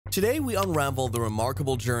Today we unravel the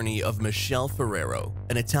remarkable journey of Michele Ferrero,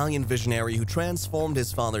 an Italian visionary who transformed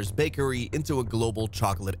his father's bakery into a global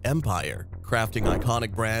chocolate empire, crafting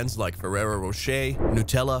iconic brands like Ferrero Rocher,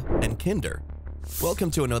 Nutella, and Kinder.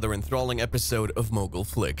 Welcome to another enthralling episode of Mogul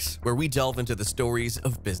Flicks, where we delve into the stories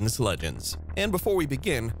of business legends. And before we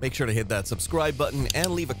begin, make sure to hit that subscribe button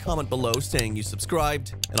and leave a comment below saying you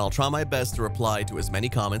subscribed, and I'll try my best to reply to as many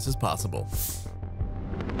comments as possible.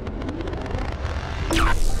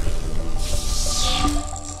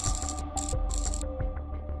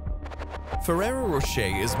 Ferrero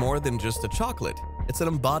Rocher is more than just a chocolate. It's an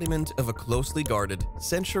embodiment of a closely guarded,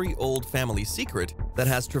 century-old family secret that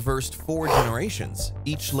has traversed 4 generations,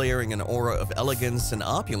 each layering an aura of elegance and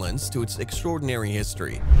opulence to its extraordinary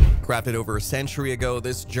history. Crafted over a century ago,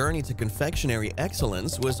 this journey to confectionery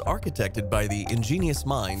excellence was architected by the ingenious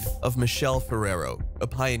mind of Michele Ferrero, a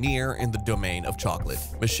pioneer in the domain of chocolate.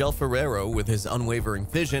 Michele Ferrero, with his unwavering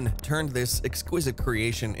vision, turned this exquisite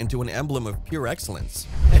creation into an emblem of pure excellence,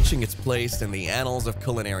 etching its place in the annals of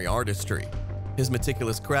culinary artistry. His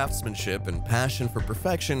meticulous craftsmanship and passion for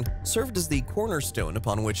perfection served as the cornerstone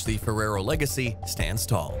upon which the Ferrero legacy stands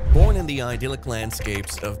tall. Born in the idyllic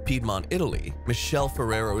landscapes of Piedmont, Italy, Michele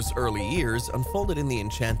Ferrero's early years unfolded in the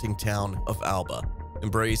enchanting town of Alba.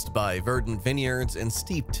 Embraced by verdant vineyards and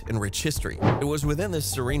steeped in rich history. It was within this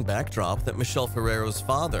serene backdrop that Michele Ferrero's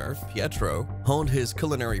father, Pietro, honed his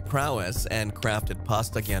culinary prowess and crafted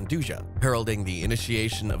pasta ghianduja, heralding the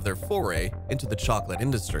initiation of their foray into the chocolate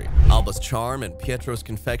industry. Alba's charm and Pietro's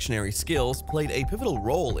confectionery skills played a pivotal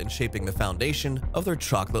role in shaping the foundation of their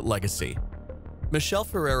chocolate legacy. Michele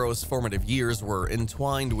Ferrero's formative years were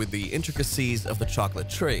entwined with the intricacies of the chocolate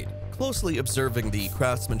trade, closely observing the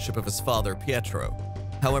craftsmanship of his father, Pietro.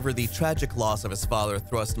 However, the tragic loss of his father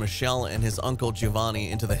thrust Michele and his uncle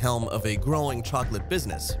Giovanni into the helm of a growing chocolate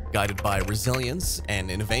business. Guided by resilience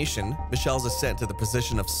and innovation, Michele's ascent to the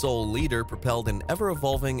position of sole leader propelled an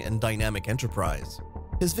ever-evolving and dynamic enterprise.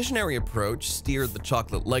 His visionary approach steered the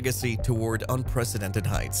chocolate legacy toward unprecedented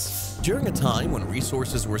heights. During a time when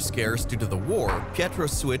resources were scarce due to the war, Pietro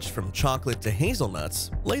switched from chocolate to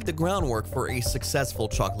hazelnuts, laid the groundwork for a successful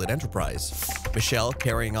chocolate enterprise. Michele,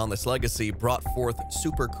 carrying on this legacy, brought forth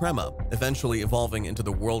Super Crema, eventually evolving into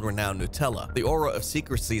the world-renowned Nutella. The aura of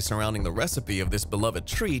secrecy surrounding the recipe of this beloved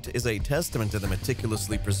treat is a testament to the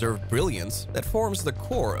meticulously preserved brilliance that forms the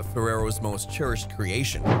core of Ferrero's most cherished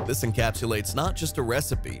creation. This encapsulates not just a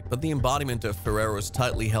recipe, but the embodiment of Ferrero's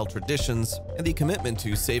tightly held traditions and the commitment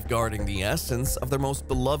to safeguarding the essence of their most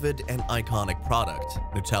beloved and iconic product,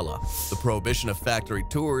 Nutella. The prohibition of factory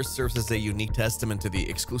tours serves as a unique testament to the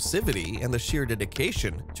exclusivity and the sheer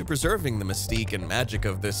dedication to preserving the mystique and magic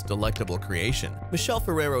of this delectable creation. Michele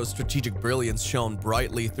Ferrero's strategic brilliance shone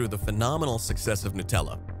brightly through the phenomenal success of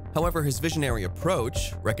Nutella. However, his visionary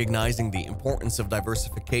approach, recognizing the importance of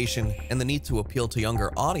diversification and the need to appeal to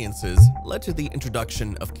younger audiences, led to the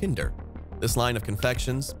introduction of Kinder. This line of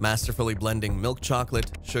confections, masterfully blending milk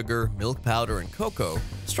chocolate, sugar, milk powder, and cocoa,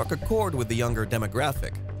 struck a chord with the younger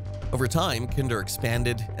demographic. Over time, Kinder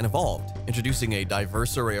expanded and evolved, introducing a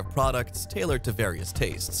diverse array of products tailored to various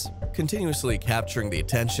tastes, continuously capturing the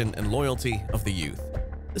attention and loyalty of the youth.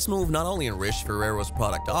 This move not only enriched Ferrero's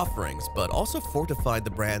product offerings, but also fortified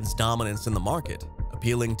the brand's dominance in the market,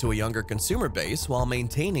 appealing to a younger consumer base while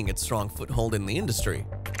maintaining its strong foothold in the industry.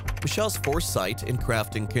 Michele's foresight in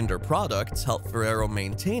crafting Kinder products helped Ferrero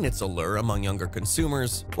maintain its allure among younger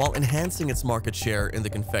consumers while enhancing its market share in the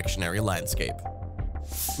confectionery landscape.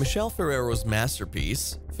 Michele Ferrero's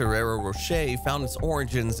masterpiece, Ferrero Rocher, found its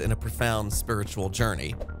origins in a profound spiritual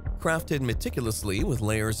journey. Crafted meticulously with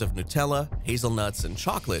layers of Nutella, hazelnuts, and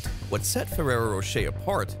chocolate, what set Ferrero Rocher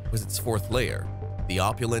apart was its 4th layer, the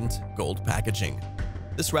opulent gold packaging.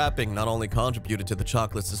 This wrapping not only contributed to the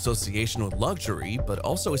chocolate's association with luxury, but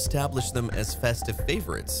also established them as festive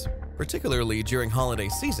favorites, particularly during holiday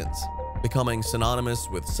seasons, becoming synonymous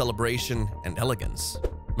with celebration and elegance.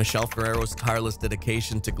 Michele Ferrero's tireless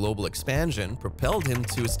dedication to global expansion propelled him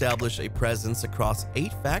to establish a presence across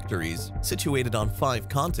 8 factories situated on 5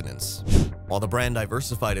 continents. While the brand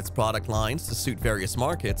diversified its product lines to suit various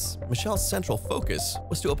markets, Michele's central focus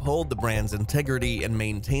was to uphold the brand's integrity and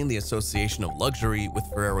maintain the association of luxury with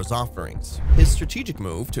Ferrero's offerings. His strategic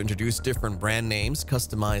move to introduce different brand names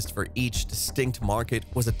customized for each distinct market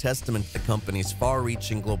was a testament to the company's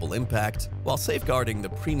far-reaching global impact, while safeguarding the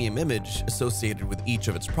premium image associated with each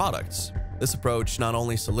of its products. This approach not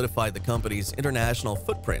only solidified the company's international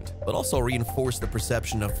footprint, but also reinforced the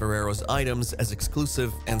perception of Ferrero's items as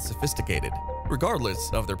exclusive and sophisticated. Regardless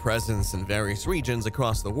of their presence in various regions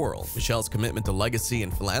across the world, Michele's commitment to legacy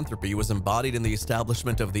and philanthropy was embodied in the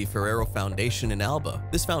establishment of the Ferrero Foundation in Alba.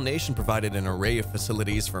 This foundation provided an array of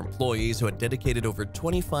facilities for employees who had dedicated over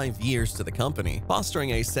 25 years to the company,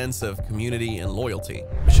 fostering a sense of community and loyalty.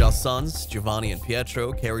 Michele's sons, Giovanni and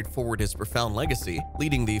Pietro, carried forward his profound legacy,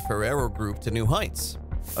 leading the Ferrero Group to new heights.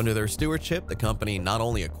 Under their stewardship, the company not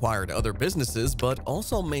only acquired other businesses, but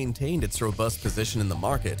also maintained its robust position in the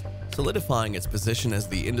market, solidifying its position as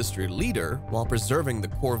the industry leader while preserving the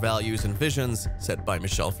core values and visions set by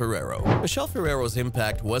Michele Ferrero. Michele Ferrero's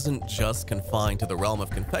impact wasn't just confined to the realm of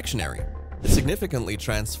confectionery. It significantly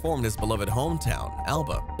transformed his beloved hometown,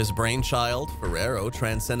 Alba. His brainchild, Ferrero,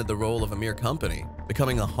 transcended the role of a mere company,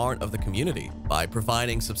 becoming the heart of the community. By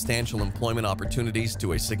providing substantial employment opportunities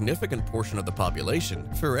to a significant portion of the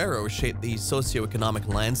population, Ferrero shaped the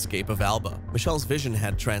socioeconomic landscape of Alba. Michele's vision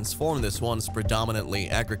had transformed this once predominantly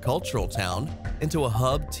agricultural town into a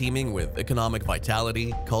hub teeming with economic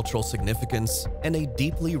vitality, cultural significance, and a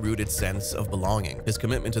deeply rooted sense of belonging. His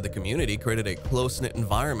commitment to the community created a close-knit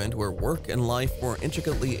environment where work and life were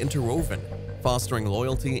intricately interwoven, fostering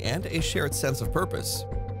loyalty and a shared sense of purpose.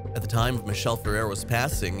 At the time of Michele Ferrero's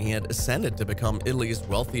passing, he had ascended to become Italy's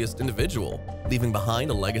wealthiest individual, leaving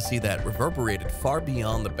behind a legacy that reverberated far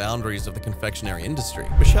beyond the boundaries of the confectionery industry.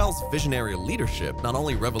 Michele's visionary leadership not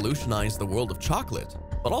only revolutionized the world of chocolate,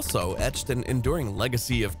 but also etched an enduring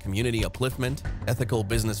legacy of community upliftment, ethical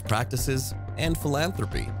business practices, and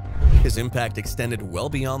philanthropy. His impact extended well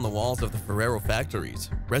beyond the walls of the Ferrero factories,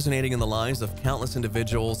 resonating in the lives of countless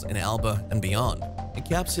individuals in Alba and beyond,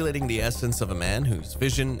 encapsulating the essence of a man whose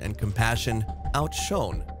vision and compassion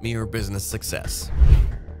outshone mere business success.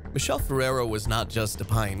 Michele Ferrero was not just a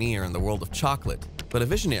pioneer in the world of chocolate, but a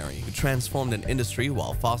visionary who transformed an industry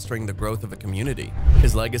while fostering the growth of a community.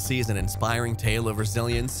 His legacy is an inspiring tale of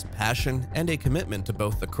resilience, passion, and a commitment to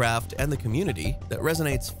both the craft and the community that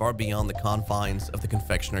resonates far beyond the confines of the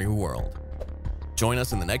confectionery world. Join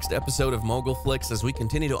us in the next episode of Mogul Flicks as we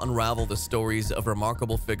continue to unravel the stories of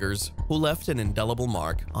remarkable figures who left an indelible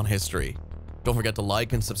mark on history. Don't forget to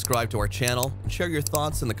like and subscribe to our channel and share your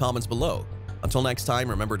thoughts in the comments below. Until next time,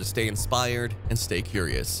 remember to stay inspired and stay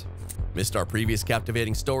curious. Missed our previous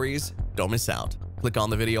captivating stories? Don't miss out. Click on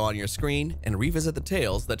the video on your screen and revisit the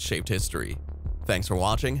tales that shaped history. Thanks for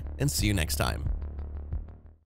watching, and see you next time.